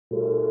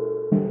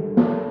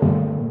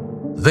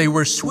They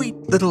were sweet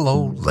little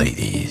old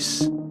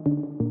ladies.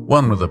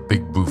 One with a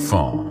big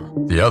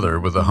bouffon, the other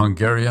with a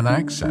Hungarian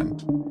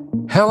accent.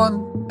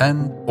 Helen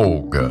and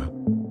Olga.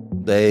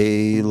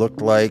 They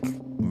looked like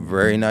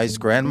very nice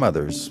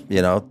grandmothers,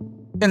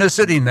 In a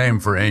city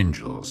named for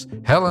angels,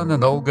 Helen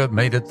and Olga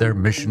made it their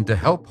mission to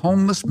help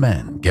homeless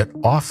men get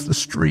off the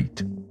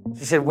street.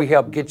 She said, we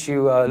help get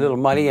you a little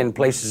money and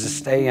places to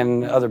stay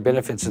and other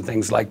benefits and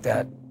things like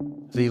that.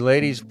 The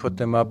ladies put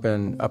them up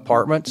in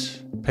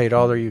apartments, paid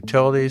all their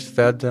utilities,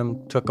 fed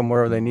them, took them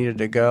wherever they needed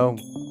to go.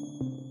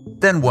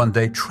 Then one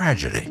day,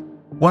 tragedy.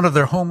 One of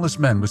their homeless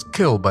men was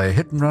killed by a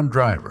hit-and-run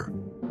driver.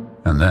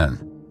 And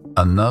then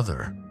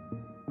another.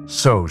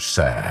 So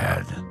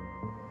sad.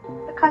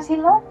 Because he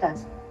loved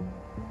us.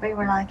 We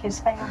were like his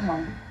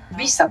family.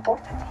 We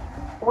supported him.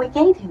 We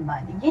gave him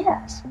money,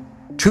 yes.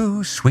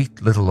 Two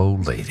sweet little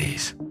old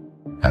ladies.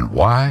 And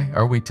why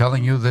are we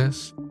telling you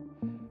this?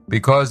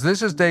 Because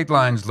this is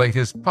Dateline's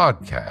latest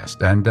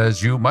podcast, and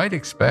as you might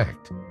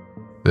expect,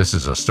 this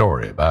is a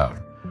story about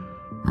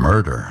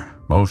murder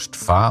most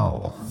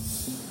foul.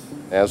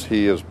 As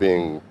he is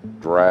being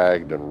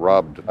dragged and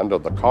rubbed under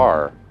the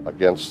car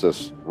against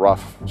this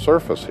rough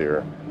surface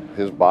here,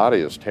 his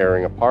body is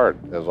tearing apart,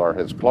 as are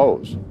his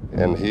clothes.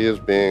 And he is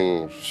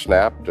being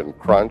snapped and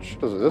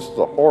crunched. This is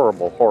a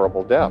horrible,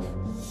 horrible death.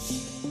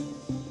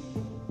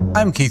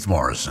 I'm Keith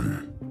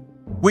Morrison.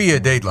 We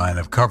at Dateline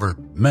have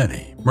covered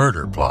many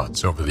murder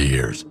plots over the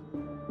years.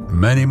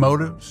 Many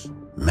motives,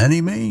 many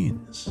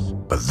means.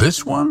 But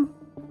this one?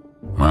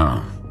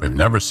 Well, we've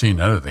never seen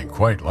anything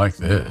quite like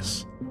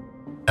this.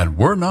 And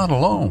we're not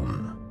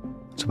alone.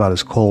 It's about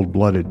as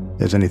cold-blooded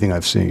as anything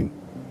I've seen.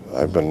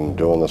 I've been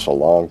doing this a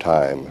long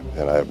time,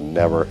 and I've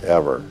never,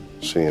 ever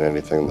seen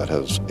anything that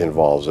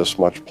involves this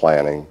much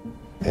planning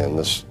and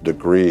this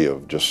degree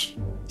of just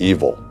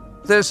evil.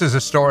 This is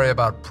a story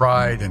about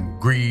pride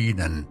and greed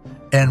and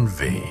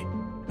envy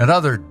and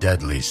other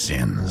deadly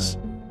sins.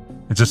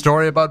 It's a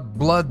story about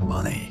blood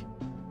money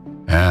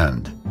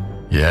and,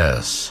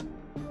 yes,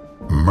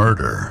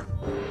 murder.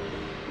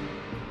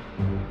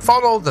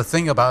 Follow The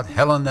Thing About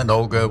Helen and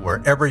Olga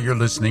wherever you're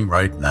listening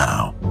right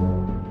now.